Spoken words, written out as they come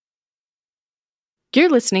You're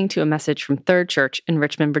listening to a message from Third Church in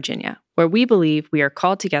Richmond, Virginia, where we believe we are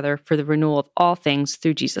called together for the renewal of all things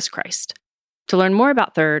through Jesus Christ. To learn more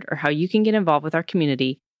about Third or how you can get involved with our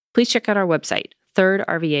community, please check out our website,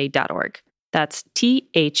 thirdrva.org. That's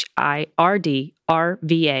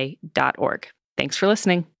THIRDRVA.org. Thanks for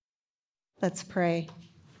listening. Let's pray.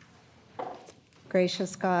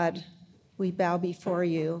 Gracious God, we bow before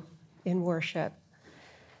you in worship.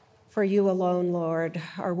 For you alone, Lord,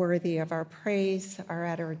 are worthy of our praise, our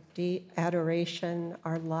adoration,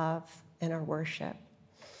 our love, and our worship.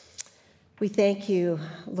 We thank you,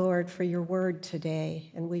 Lord, for your word today,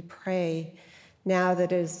 and we pray now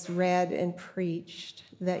that it is read and preached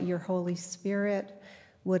that your Holy Spirit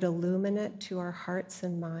would illumine it to our hearts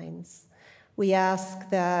and minds. We ask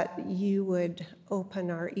that you would open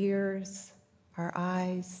our ears, our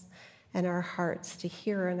eyes, and our hearts to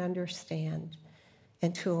hear and understand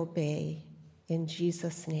and to obey. In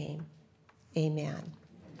Jesus' name, amen.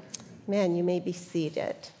 Man, you may be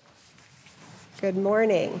seated. Good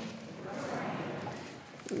morning.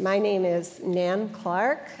 My name is Nan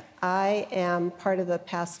Clark. I am part of the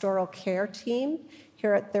pastoral care team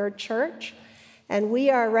here at Third Church, and we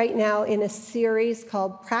are right now in a series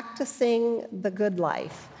called Practicing the Good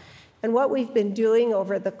Life. And what we've been doing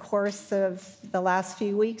over the course of the last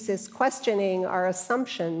few weeks is questioning our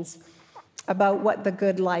assumptions about what the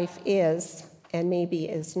good life is and maybe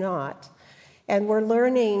is not. And we're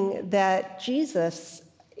learning that Jesus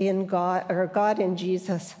in God, or God in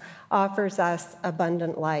Jesus, offers us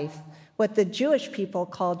abundant life, what the Jewish people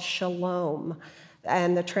called shalom.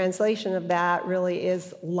 And the translation of that really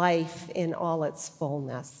is life in all its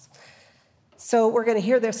fullness. So we're going to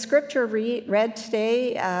hear the scripture read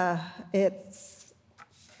today.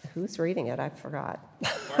 Who's reading it? I forgot.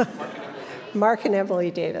 Mark and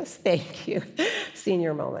Emily Davis, thank you.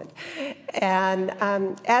 Senior moment. And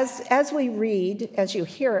as we read, as you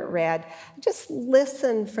hear it read, just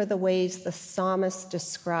listen for the ways the psalmist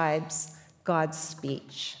describes God's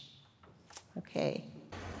speech. Okay.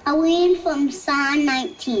 A reading from Psalm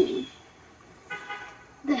 19.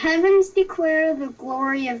 The heavens declare the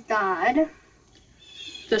glory of God.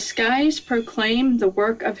 The skies proclaim the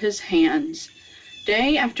work of his hands.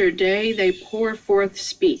 Day after day they pour forth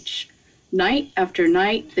speech. Night after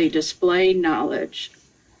night they display knowledge.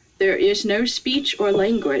 There is no speech or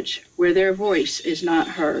language where their voice is not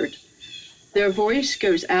heard. Their voice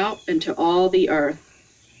goes out into all the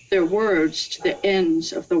earth, their words to the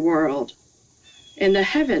ends of the world. In the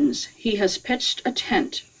heavens he has pitched a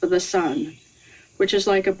tent for the sun, which is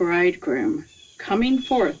like a bridegroom coming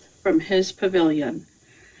forth from his pavilion,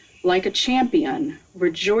 like a champion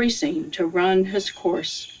rejoicing to run his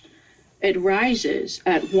course. It rises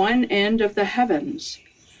at one end of the heavens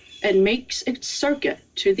and makes its circuit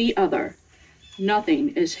to the other. Nothing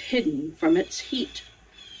is hidden from its heat.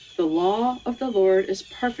 The law of the Lord is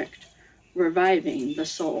perfect, reviving the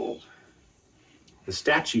soul. The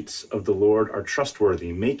statutes of the Lord are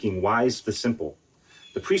trustworthy, making wise the simple.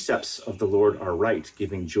 The precepts of the Lord are right,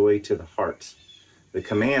 giving joy to the heart. The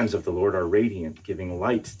commands of the Lord are radiant, giving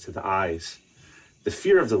light to the eyes. The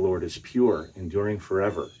fear of the Lord is pure, enduring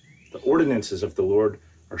forever. The ordinances of the Lord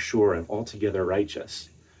are sure and altogether righteous.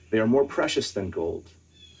 They are more precious than gold,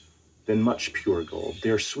 than much pure gold. They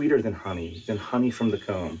are sweeter than honey from the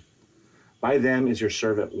comb. By them is your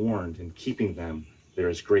servant warned, in keeping them there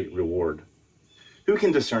is great reward. Who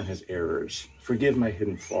can discern his errors? Forgive my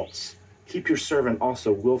hidden faults. Keep your servant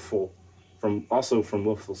also from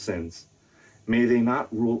willful sins. May they not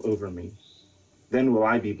rule over me. Then will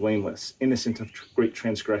I be blameless, innocent of great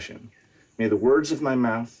transgression. May the words of my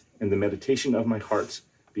mouth and the meditation of my heart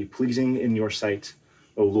be pleasing in your sight,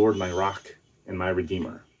 O Lord, my rock and my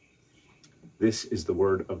redeemer. This is the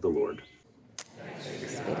word of the Lord.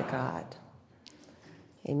 Thanks be to God.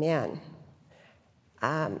 Amen.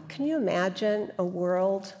 Can you imagine a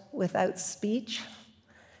world without speech?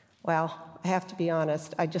 Well, I have to be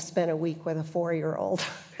honest, I just spent a week with a 4-year-old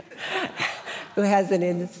who has an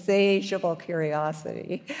insatiable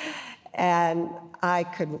curiosity. And I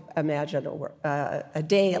could imagine a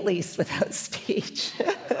day at least without speech.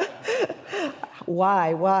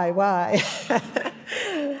 Why?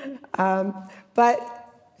 But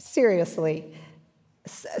seriously,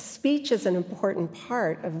 speech is an important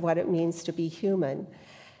part of what it means to be human.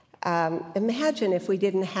 Imagine if we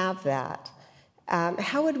didn't have that.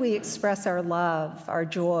 How would we express our love, our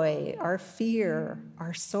joy, our fear,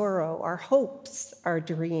 our sorrow, our hopes, our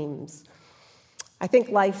dreams? I think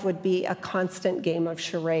life would be a constant game of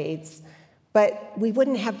charades, but we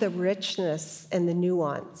wouldn't have the richness and the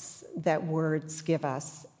nuance that words give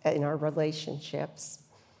us in our relationships.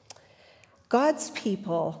 God's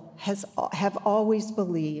people have always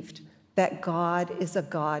believed that God is a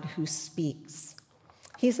God who speaks.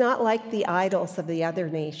 He's not like the idols of the other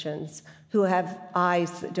nations who have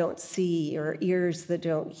eyes that don't see or ears that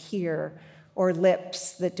don't hear or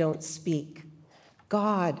lips that don't speak.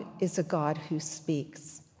 God is a God who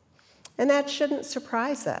speaks. And that shouldn't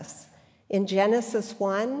surprise us. In Genesis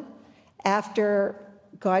 1, after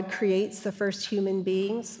God creates the first human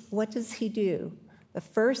beings, what does he do? The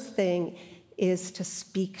first thing is to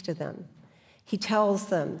speak to them. He tells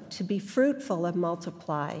them to be fruitful and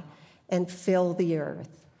multiply and fill the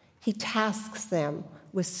earth. He tasks them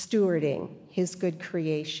with stewarding his good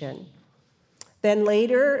creation. Then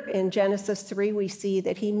later in Genesis 3, we see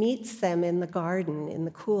that he meets them in the garden in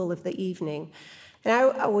the cool of the evening. And I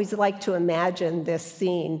always like to imagine this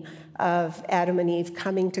scene of Adam and Eve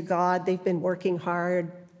coming to God. They've been working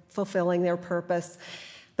hard, fulfilling their purpose,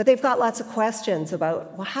 but they've got lots of questions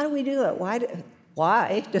about, well, how do we do it?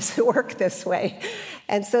 Why does it work this way?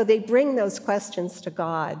 And so they bring those questions to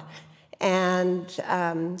God and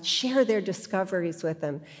share their discoveries with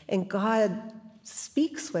him. And God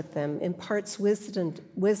speaks with them, imparts wisdom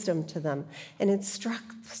to them, and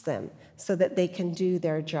instructs them so that they can do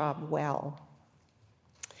their job well.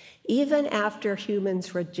 Even after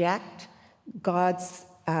humans reject God's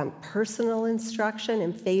personal instruction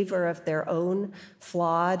in favor of their own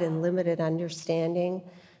flawed and limited understanding,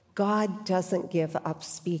 God doesn't give up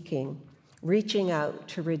speaking, reaching out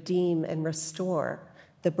to redeem and restore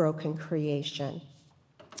the broken creation.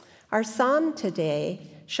 Our psalm today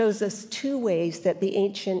shows us two ways that the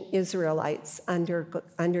ancient Israelites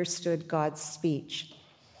understood God's speech.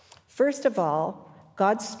 First of all,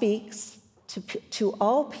 God speaks to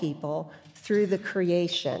all people through the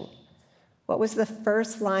creation. What was the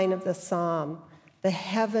first line of the psalm? The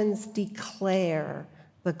heavens declare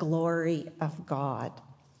the glory of God.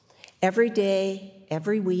 Every day,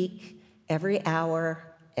 every week, every hour,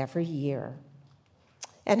 every year.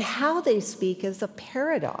 And how they speak is a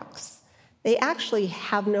paradox. They actually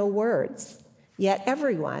have no words, yet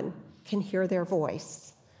everyone can hear their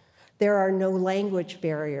voice. There are no language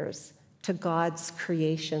barriers to God's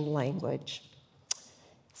creation language.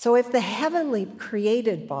 So if the heavenly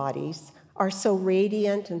created bodies are so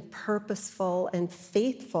radiant and purposeful and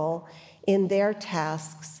faithful in their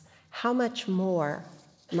tasks, how much more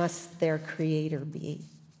must their Creator be?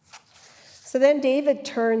 So then David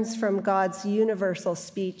turns from God's universal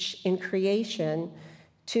speech in creation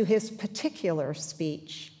to his particular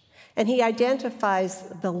speech, and he identifies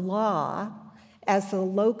the law as the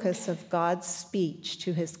locus of God's speech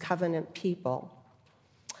to his covenant people.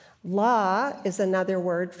 Law is another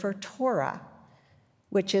word for Torah,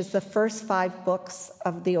 which is the first 5 books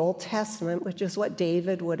of the Old Testament, which is what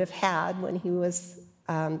David would have had when he was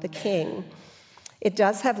the king. It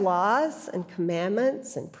does have laws and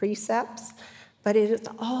commandments and precepts, but it is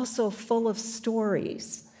also full of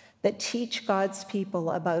stories that teach God's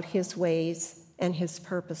people about his ways and his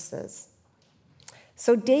purposes.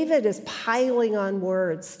 So David is piling on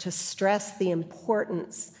words to stress the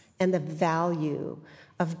importance and the value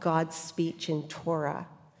of God's speech in Torah.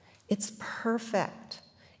 It's perfect.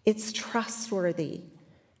 It's trustworthy.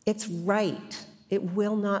 It's right. It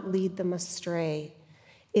will not lead them astray.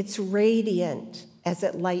 It's radiant as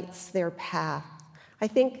it lights their path. I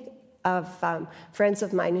think of friends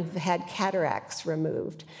of mine who've had cataracts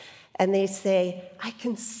removed, and they say, I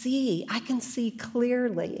can see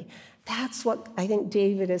clearly. That's what I think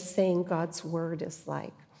David is saying God's word is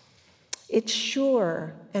like. It's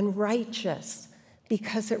sure and righteous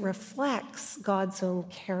because it reflects God's own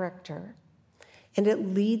character, and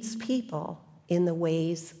it leads people in the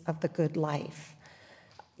ways of the good life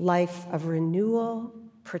of renewal,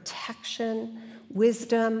 protection,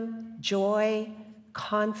 wisdom, joy,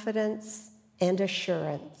 confidence, and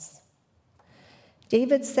assurance.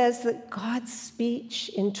 David says that God's speech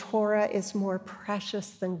in Torah is more precious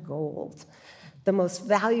than gold, the most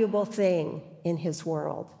valuable thing in his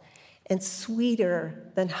world, and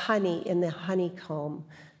sweeter than honey in the honeycomb,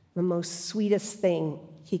 the most sweetest thing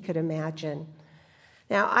he could imagine.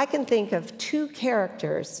 Now, I can think of 2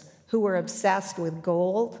 characters who were obsessed with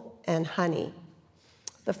gold and honey.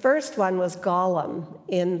 The first one was Gollum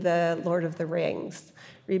in the Lord of the Rings.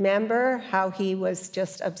 Remember how he was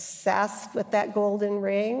just obsessed with that golden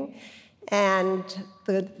ring? And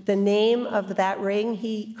the name of that ring,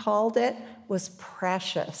 he called it, was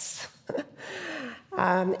Precious.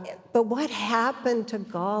 But what happened to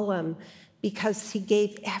Gollum because he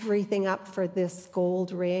gave everything up for this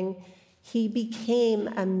gold ring? He became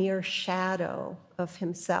a mere shadow of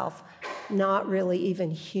himself, not really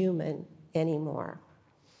even human anymore.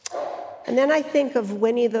 And then I think of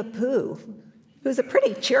Winnie the Pooh, who's a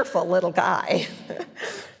pretty cheerful little guy,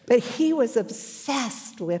 but he was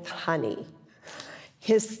obsessed with honey.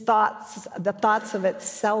 His thoughts, the thoughts of it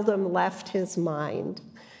seldom left his mind.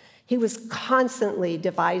 He was constantly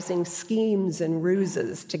devising schemes and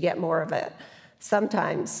ruses to get more of it,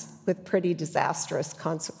 sometimes with pretty disastrous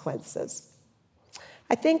consequences.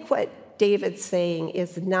 I think what David's saying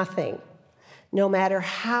is nothing, no matter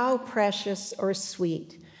how precious or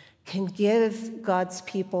sweet, can give God's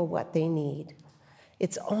people what they need.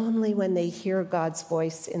 It's only when they hear God's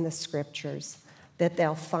voice in the scriptures that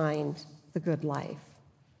they'll find the good life.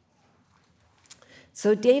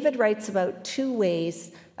 So David writes about two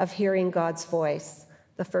ways of hearing God's voice,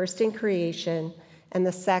 the first in creation and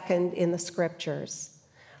the second in the scriptures.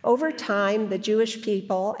 Over time, the Jewish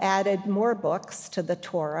people added more books to the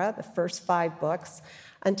Torah, the first 5 books,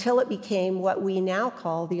 until it became what we now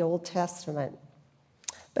call the Old Testament.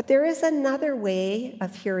 But there is another way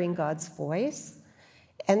of hearing God's voice,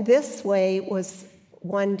 and this way was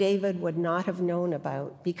one David would not have known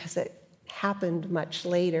about because it happened much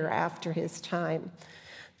later after his time.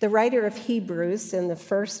 The writer of Hebrews, in the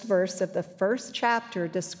first verse of the first chapter,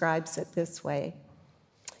 describes it this way.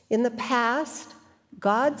 In the past,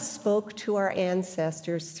 God spoke to our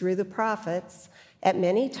ancestors through the prophets at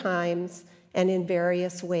many times and in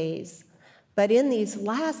various ways. But in these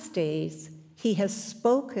last days, he has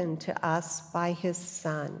spoken to us by his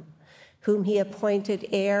Son, whom he appointed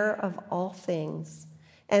heir of all things,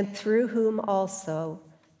 and through whom also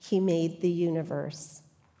he made the universe.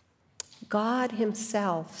 God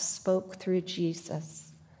himself spoke through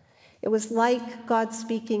Jesus. It was like God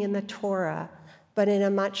speaking in the Torah, but in a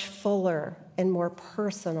much fuller and more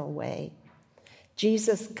personal way.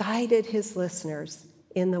 Jesus guided his listeners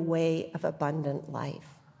in the way of abundant life.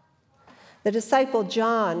 The disciple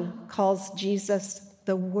John calls Jesus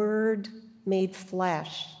the Word made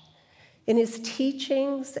flesh. In his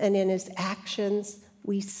teachings and in his actions,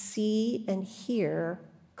 we see and hear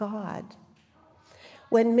God.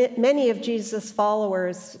 When many of Jesus'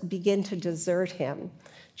 followers begin to desert him,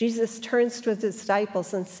 Jesus turns to his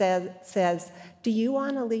disciples and says, "Do you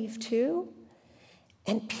want to leave too?"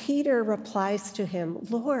 And Peter replies to him,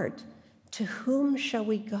 "Lord, to whom shall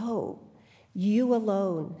we go? You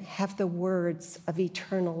alone have the words of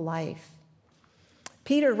eternal life."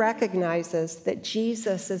 Peter recognizes that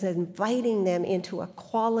Jesus is inviting them into a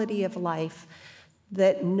quality of life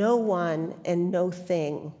that no one and no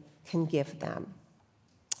thing can give them.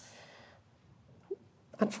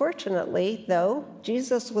 Unfortunately, though,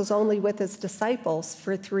 Jesus was only with his disciples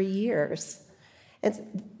for 3 years.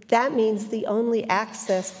 And that means the only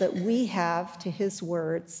access that we have to his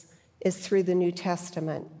words is through the New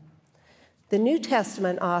Testament. The New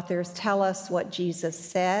Testament authors tell us what Jesus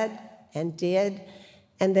said and did,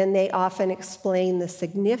 and then they often explain the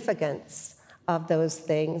significance of those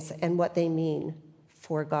things and what they mean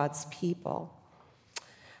for God's people.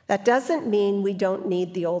 That doesn't mean we don't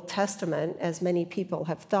need the Old Testament, as many people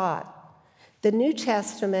have thought. The New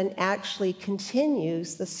Testament actually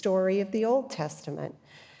continues the story of the Old Testament,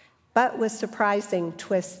 but with surprising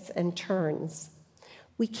twists and turns.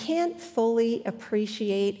 We can't fully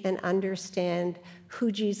appreciate and understand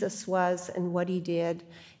who Jesus was and what he did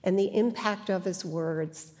and the impact of his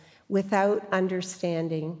words without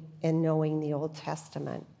understanding and knowing the Old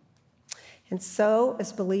Testament. And so,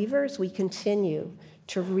 as believers, we continue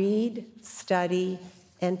to read, study,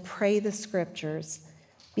 and pray the scriptures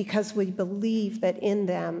because we believe that in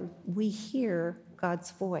them we hear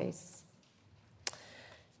God's voice.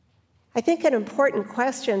 I think an important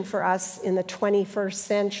question for us in the 21st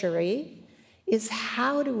century is,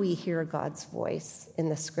 how do we hear God's voice in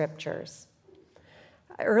the scriptures?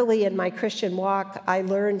 Early in my Christian walk, I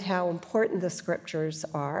learned how important the scriptures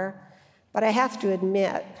are, but I have to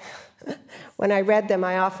admit, when I read them,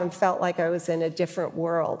 I often felt like I was in a different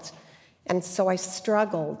world, and so I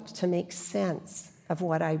struggled to make sense of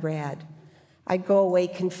what I read. I'd go away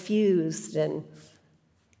confused and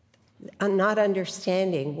not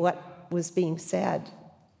understanding what was being said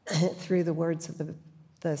through the words of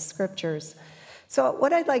the scriptures. So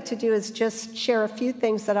what I'd like to do is just share a few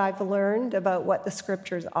things that I've learned about what the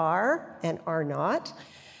scriptures are and are not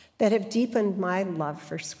that have deepened my love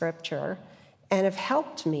for scripture and have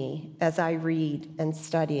helped me as I read and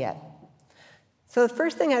study it. So the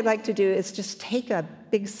first thing I'd like to do is just take a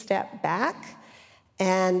big step back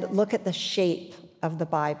and look at the shape of the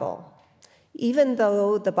Bible. Even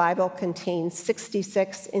though the Bible contains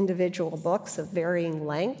 66 individual books of varying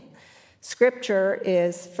length, Scripture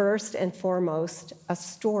is first and foremost a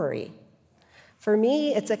story. For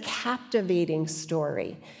me, it's a captivating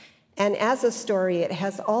story. And as a story, it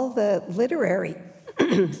has all the literary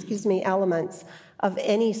elements of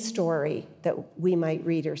any story that we might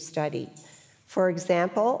read or study. For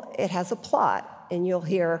example, it has a plot, and you'll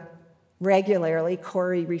hear regularly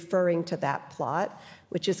Corey referring to that plot,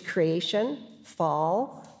 which is creation,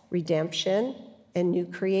 fall, redemption, and new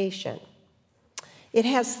creation. It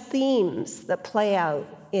has themes that play out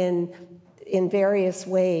in various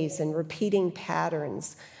ways and repeating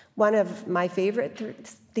patterns. One of my favorite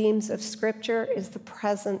themes of Scripture is the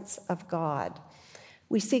presence of God.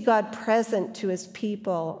 We see God present to his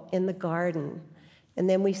people in the garden, and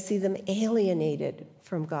then we see them alienated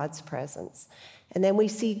from God's presence. And then we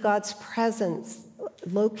see God's presence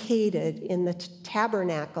located in the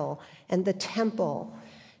tabernacle and the temple.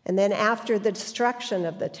 And then after the destruction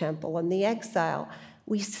of the temple and the exile,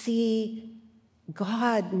 we see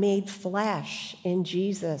God made flesh in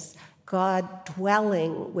Jesus, God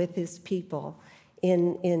dwelling with his people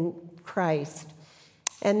in Christ.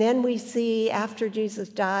 And then we see after Jesus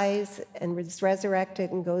dies and is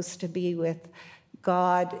resurrected and goes to be with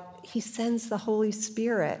God, he sends the Holy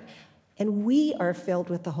Spirit. And we are filled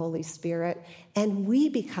with the Holy Spirit, and we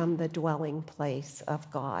become the dwelling place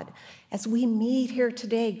of God. As we meet here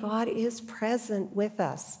today, God is present with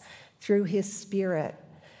us through his Spirit.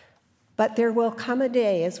 But there will come a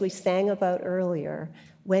day, as we sang about earlier,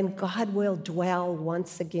 when God will dwell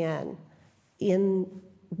once again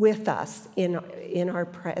with us in our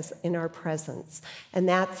presence. And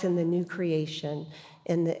that's in the new creation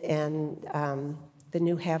and the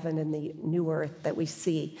new heaven and the new earth that we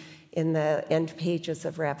see in the end pages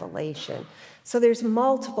of Revelation. So there's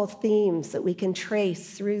multiple themes that we can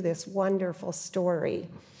trace through this wonderful story.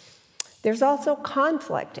 There's also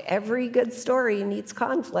conflict. Every good story needs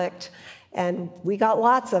conflict, and we got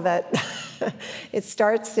lots of it. It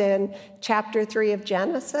starts in chapter 3 of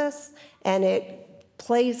Genesis, and it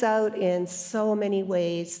plays out in so many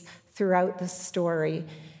ways throughout the story.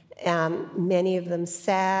 Many of them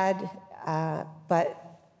sad, but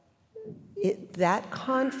that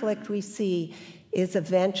conflict we see is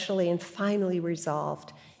eventually and finally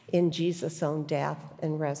resolved in Jesus' own death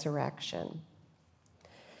and resurrection.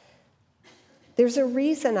 There's a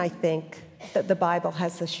reason, I think, that the Bible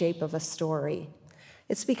has the shape of a story.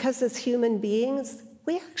 It's because as human beings,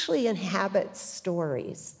 we actually inhabit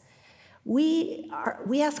stories. We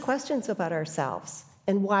ask questions about ourselves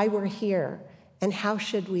and why we're here and how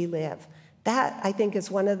should we live. That, I think, is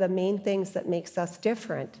one of the main things that makes us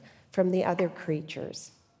different from the other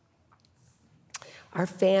creatures. Our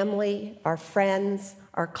family, our friends,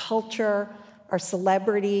 our culture, our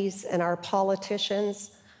celebrities, and our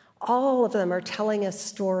politicians, all of them are telling us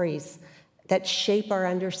stories that shape our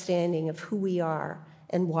understanding of who we are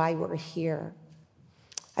and why we're here.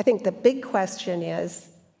 I think the big question is,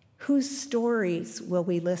 whose stories will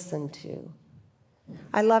we listen to?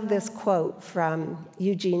 I love this quote from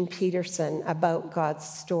Eugene Peterson about God's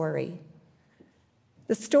story.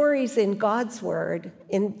 The stories in God's word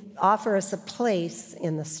offer us a place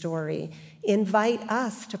in the story, invite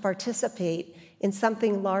us to participate in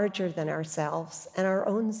something larger than ourselves and our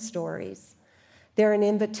own stories. They're an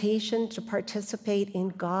invitation to participate in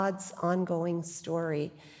God's ongoing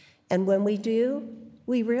story. And when we do,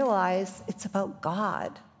 we realize it's about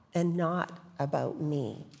God and not about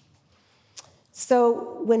me.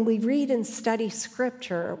 So when we read and study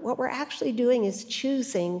Scripture, what we're actually doing is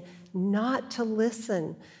choosing not to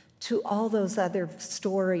listen to all those other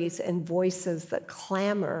stories and voices that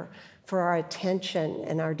clamor for our attention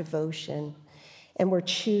and our devotion. And we're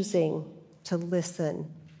choosing to listen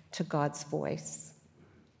to God's voice.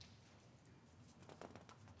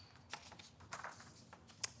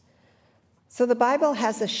 So the Bible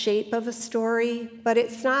has a shape of a story, but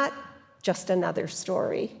it's not just another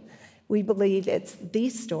story. We believe it's the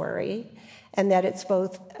story, and that it's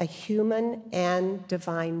both a human and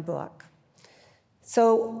divine book.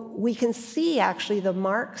 So we can see actually the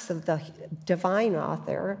marks of the divine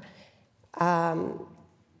author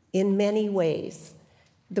in many ways.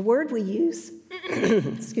 The word we use,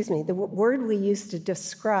 the word we use to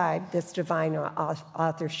describe this divine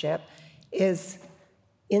authorship is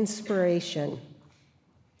inspiration.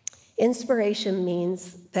 Inspiration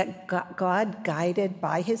means that God guided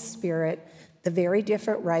by his Spirit the very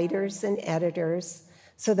different writers and editors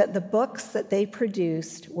so that the books that they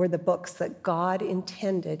produced were the books that God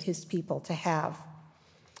intended his people to have.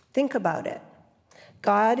 Think about it.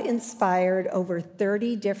 God inspired over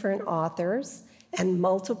 30 different authors and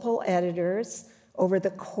multiple editors over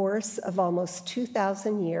the course of almost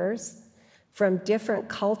 2,000 years from different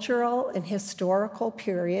cultural and historical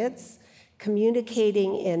periods,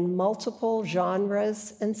 communicating in multiple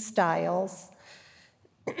genres and styles,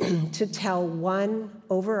 to tell one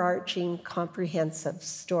overarching, comprehensive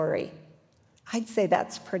story. I'd say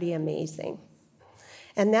that's pretty amazing.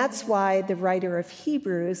 And that's why the writer of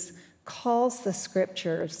Hebrews calls the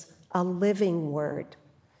scriptures a living word.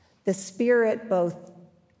 The Spirit both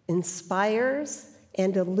inspires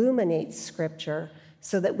and illuminates scripture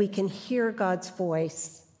so that we can hear God's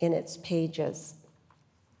voice in its pages.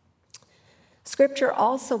 Scripture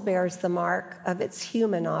also bears the mark of its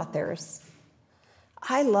human authors.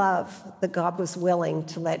 I love that God was willing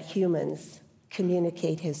to let humans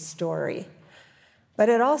communicate his story, but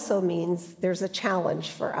it also means there's a challenge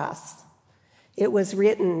for us. It was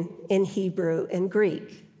written in Hebrew and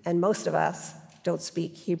Greek, and most of us don't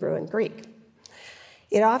speak Hebrew and Greek.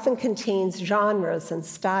 It often contains genres and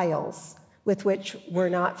styles with which we're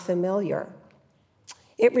not familiar.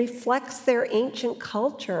 It reflects their ancient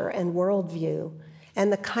culture and worldview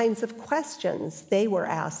and the kinds of questions they were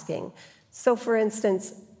asking. So, for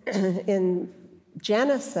instance, in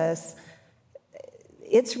Genesis,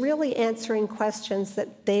 it's really answering questions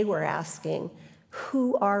that they were asking.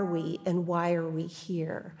 Who are we and why are we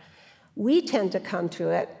here? We tend to come to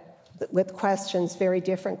it with questions, very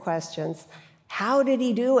different questions. How did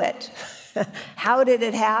he do it? How did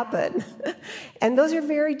it happen? And those are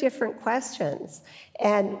very different questions.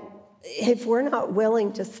 And if we're not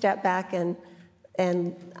willing to step back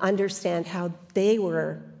and understand how they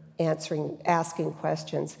were asking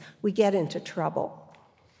questions, we get into trouble.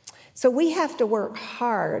 So we have to work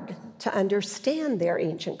hard to understand their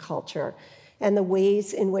ancient culture and the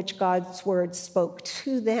ways in which God's word spoke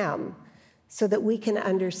to them so that we can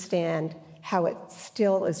understand how it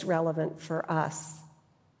still is relevant for us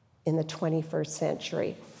in the 21st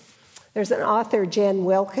century. There's an author, Jen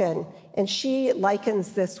Wilkin, and she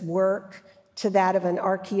likens this work to that of an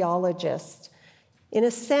archaeologist. In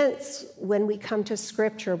a sense, when we come to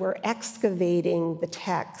Scripture, we're excavating the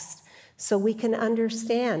text so we can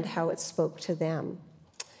understand how it spoke to them.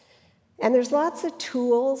 And there's lots of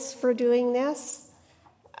tools for doing this,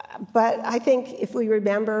 but I think if we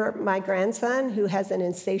remember my grandson, who has an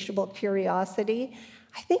insatiable curiosity,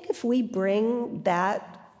 I think if we bring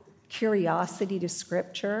that curiosity to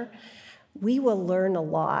Scripture, we will learn a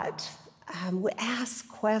lot. We ask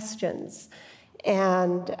questions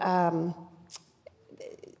and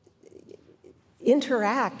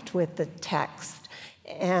interact with the text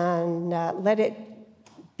and let it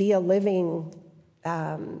be a living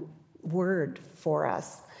word for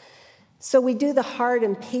us. So we do the hard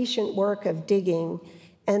and patient work of digging,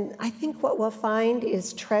 and I think what we'll find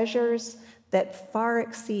is treasures that far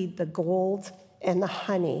exceed the gold and the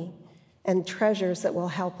honey, and treasures that will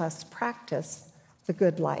help us practice the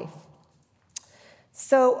good life.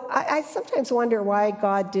 So I sometimes wonder why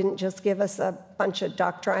God didn't just give us a bunch of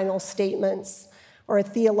doctrinal statements or a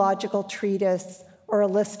theological treatise or a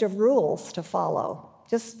list of rules to follow.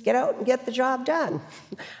 Just get out and get the job done.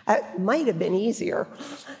 It might have been easier.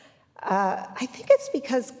 I think it's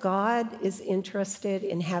because God is interested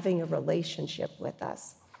in having a relationship with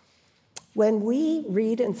us. When we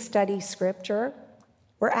read and study Scripture,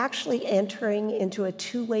 we're actually entering into a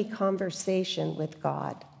two-way conversation with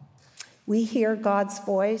God. We hear God's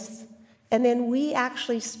voice, and then we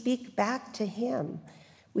actually speak back to him.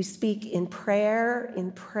 We speak in prayer,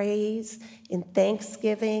 in praise, in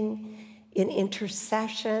thanksgiving, in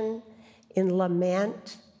intercession, in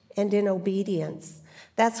lament, and in obedience.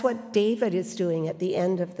 That's what David is doing at the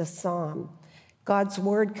end of the psalm. God's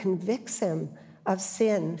word convicts him of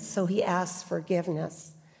sin, so he asks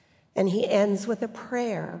forgiveness. And he ends with a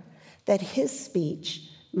prayer that his speech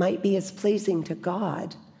might be as pleasing to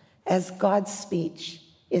God as God's speech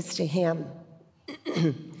is to him.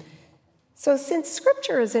 So since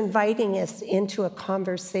Scripture is inviting us into a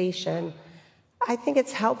conversation, I think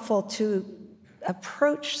it's helpful to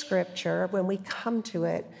approach Scripture when we come to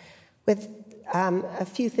it with a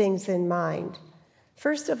few things in mind.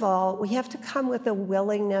 First of all, we have to come with a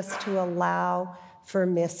willingness to allow for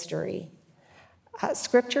mystery.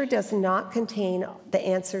 Scripture does not contain the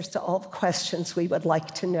answers to all the questions we would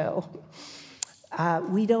like to know.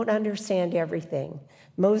 We don't understand everything.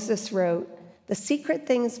 Moses wrote, "The secret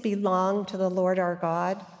things belong to the Lord our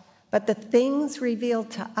God, but the things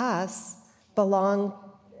revealed to us belong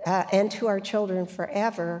and to our children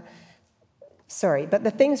forever. But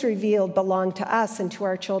the things revealed belong to us and to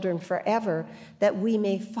our children forever, that we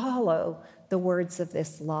may follow the words of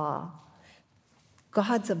this law."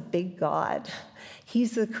 God's a big God.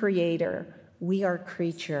 He's the creator. We are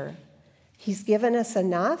creature. He's given us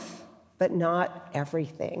enough, but not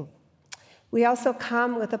everything. We also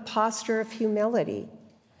come with a posture of humility.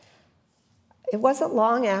 It wasn't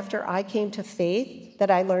long after I came to faith that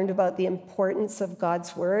I learned about the importance of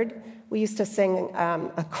God's word. We used to sing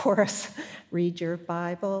a chorus, read your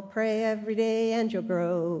Bible, pray every day, and you'll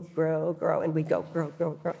grow, grow, grow. And we'd go, grow,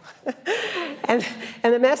 grow, grow. and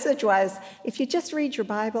the message was, if you just read your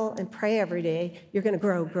Bible and pray every day, you're going to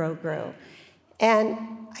grow, grow, grow. And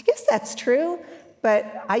I guess that's true,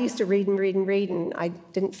 but I used to read and read and read, and I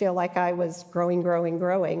didn't feel like I was growing, growing,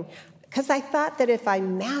 growing, because I thought that if I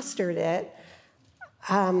mastered it,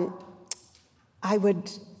 I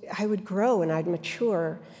would grow and I'd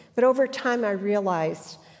mature. But over time, I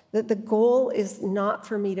realized that the goal is not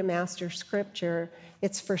for me to master Scripture,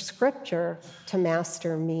 it's for Scripture to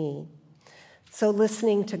master me. So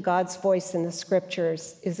listening to God's voice in the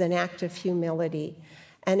Scriptures is an act of humility,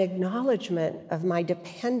 an acknowledgement of my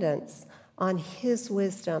dependence on His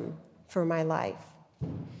wisdom for my life.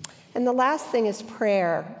 And the last thing is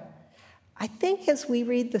prayer. I think as we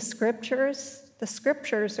read the Scriptures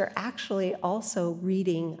are actually also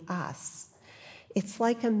reading us. It's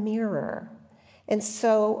like a mirror. And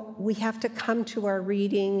so we have to come to our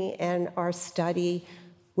reading and our study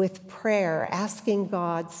with prayer, asking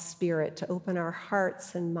God's Spirit to open our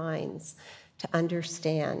hearts and minds to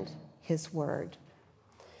understand His Word.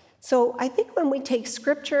 So I think when we take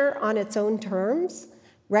Scripture on its own terms,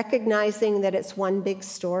 recognizing that it's one big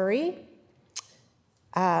story,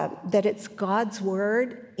 that it's God's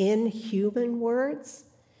word in human words,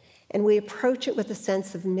 and we approach it with a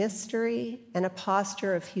sense of mystery and a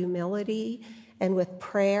posture of humility and with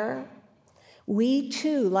prayer, we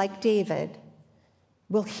too, like David,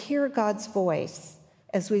 will hear God's voice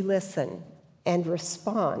as we listen and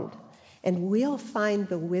respond, and we'll find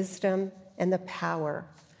the wisdom and the power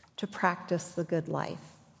to practice the good life.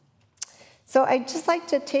 So I'd just like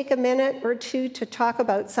to take a minute or two to talk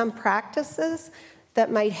about some practices that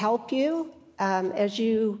might help you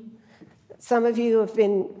some of you have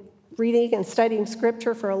been reading and studying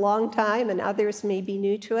Scripture for a long time, and others may be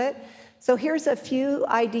new to it. So here's a few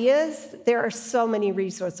ideas. There are so many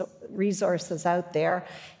resources out there,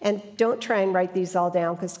 and don't try and write these all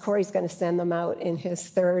down because Corey's going to send them out in his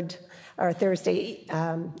Thursday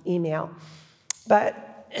email. But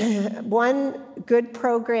one good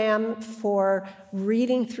program for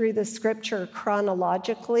reading through the Scripture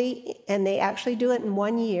chronologically, and they actually do it in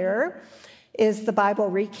 1 year, is the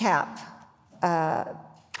Bible Recap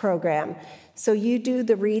program. So you do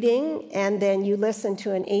the reading, and then you listen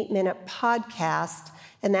to an 8-minute podcast,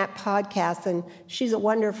 and she's a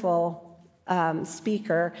wonderful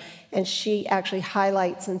speaker, and she actually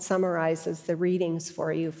highlights and summarizes the readings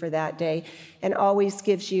for you for that day, and always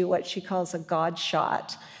gives you what she calls a God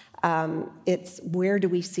shot. It's where do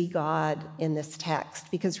we see God in this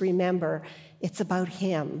text? Because remember, it's about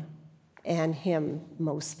Him, and Him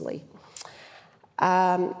mostly.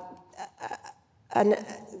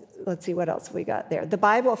 Let's see what else we got there. The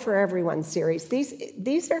Bible for Everyone series.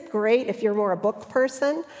 These are great if you're more a book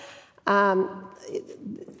person.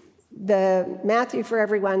 The Matthew for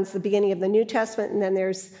Everyone's the beginning of the New Testament, and then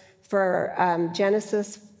there's for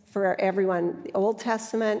Genesis for everyone, the Old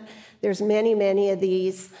Testament. There's many, many of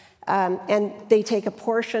these, and they take a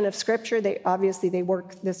portion of Scripture. They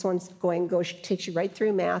work. This one's takes you right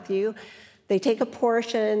through Matthew. They take a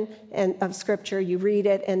portion of Scripture, you read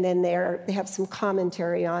it, and then they have some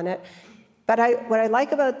commentary on it. But what I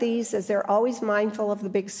like about these is they're always mindful of the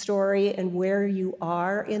big story and where you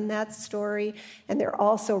are in that story, and they're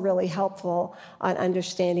also really helpful on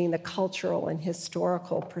understanding the cultural and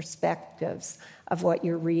historical perspectives of what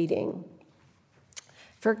you're reading.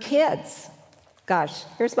 For kids, gosh,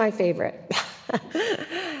 here's my favorite.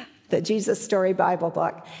 The Jesus Story Bible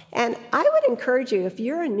book. And I would encourage you, if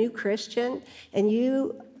you're a new Christian and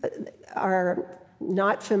you are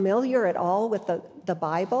not familiar at all with the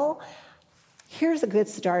Bible, here's a good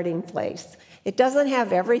starting place. It doesn't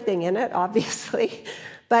have everything in it, obviously,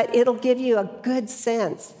 but it'll give you a good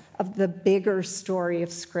sense of the bigger story of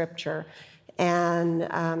Scripture. And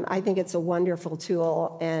I think it's a wonderful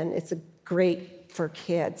tool, and it's great for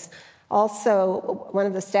kids. Also, one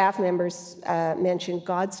of the staff members mentioned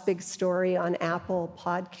God's Big Story on Apple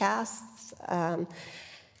Podcasts.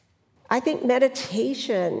 I think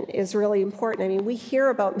meditation is really important. I mean, we hear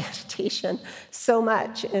about meditation so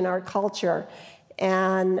much in our culture,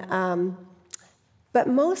 but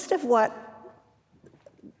most of what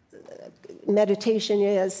meditation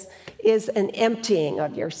is an emptying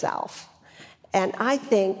of yourself. And I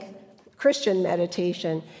think Christian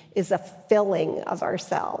meditation is a filling of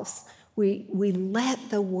ourselves. We let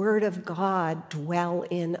the Word of God dwell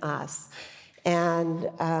in us. And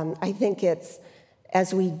I think it's,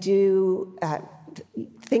 as we do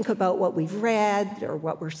think about what we've read or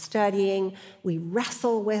what we're studying. We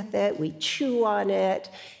wrestle with it, we chew on it,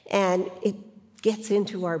 and it gets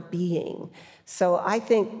into our being. So I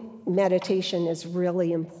think meditation is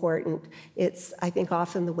really important. It's, I think,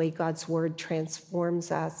 often the way God's word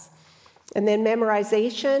transforms us. And then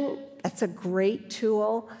memorization, that's a great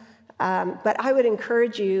tool. But I would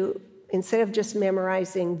encourage you, instead of just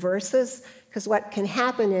memorizing verses, because what can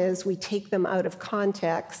happen is we take them out of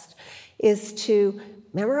context, is to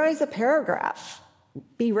memorize a paragraph.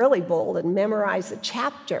 Be really bold and memorize a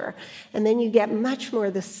chapter. And then you get much more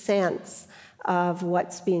the sense of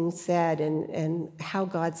what's being said and how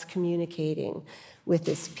God's communicating with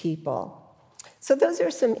his people. So those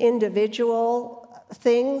are some individual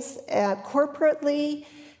things. Corporately,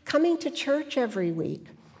 coming to church every week.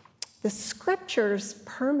 The scriptures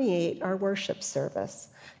permeate our worship service.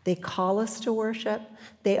 They call us to worship.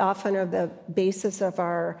 They often are the basis of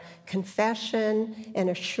our confession and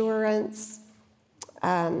assurance.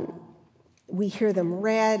 We hear them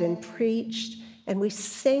read and preached, and we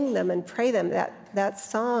sing them and pray them. That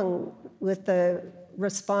song with the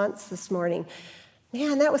response this morning,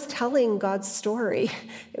 man, that was telling God's story.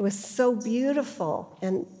 It was so beautiful.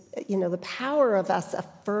 And, the power of us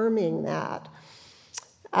affirming that.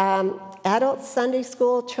 Adult Sunday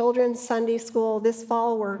school, children's Sunday school. This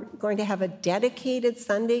fall, we're going to have a dedicated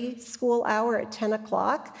Sunday school hour at 10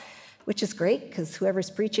 o'clock, which is great because whoever's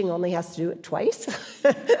preaching only has to do it twice.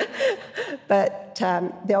 But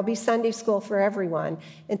there'll be Sunday school for everyone.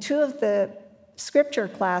 And two of the scripture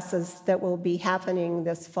classes that will be happening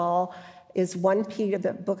this fall is 1 Peter,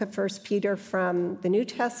 the book of 1 Peter from the New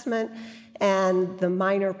Testament, and the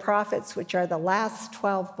Minor Prophets, which are the last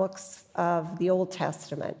 12 books of the Old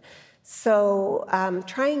Testament. So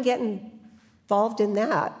try and get involved in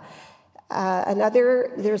that.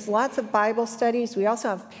 There's lots of Bible studies. We also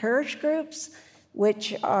have parish groups,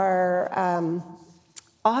 which are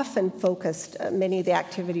often focused, many of the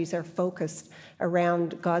activities are focused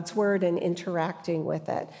around God's Word and interacting with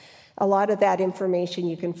it. A lot of that information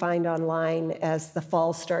you can find online as the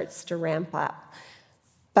fall starts to ramp up.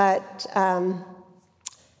 But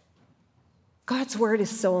God's Word is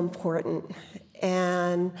so important,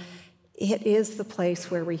 and it is the place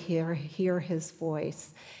where we hear his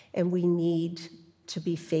voice, and we need to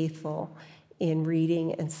be faithful in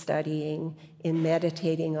reading and studying, in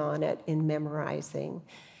meditating on it, in memorizing.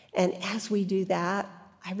 And as we do that,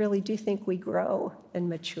 I really do think we grow and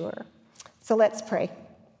mature. So let's pray.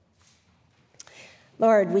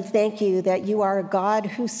 Lord, we thank you that you are a God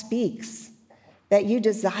who speaks, that you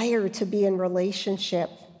desire to be in relationship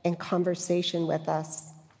and conversation with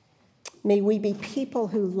us. May we be people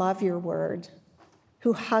who love your word,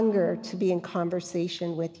 who hunger to be in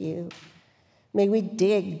conversation with you. May we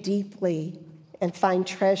dig deeply and find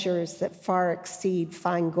treasures that far exceed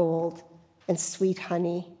fine gold and sweet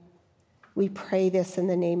honey. We pray this in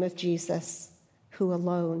the name of Jesus, who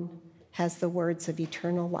alone has the words of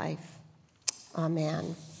eternal life.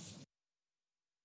 Amen.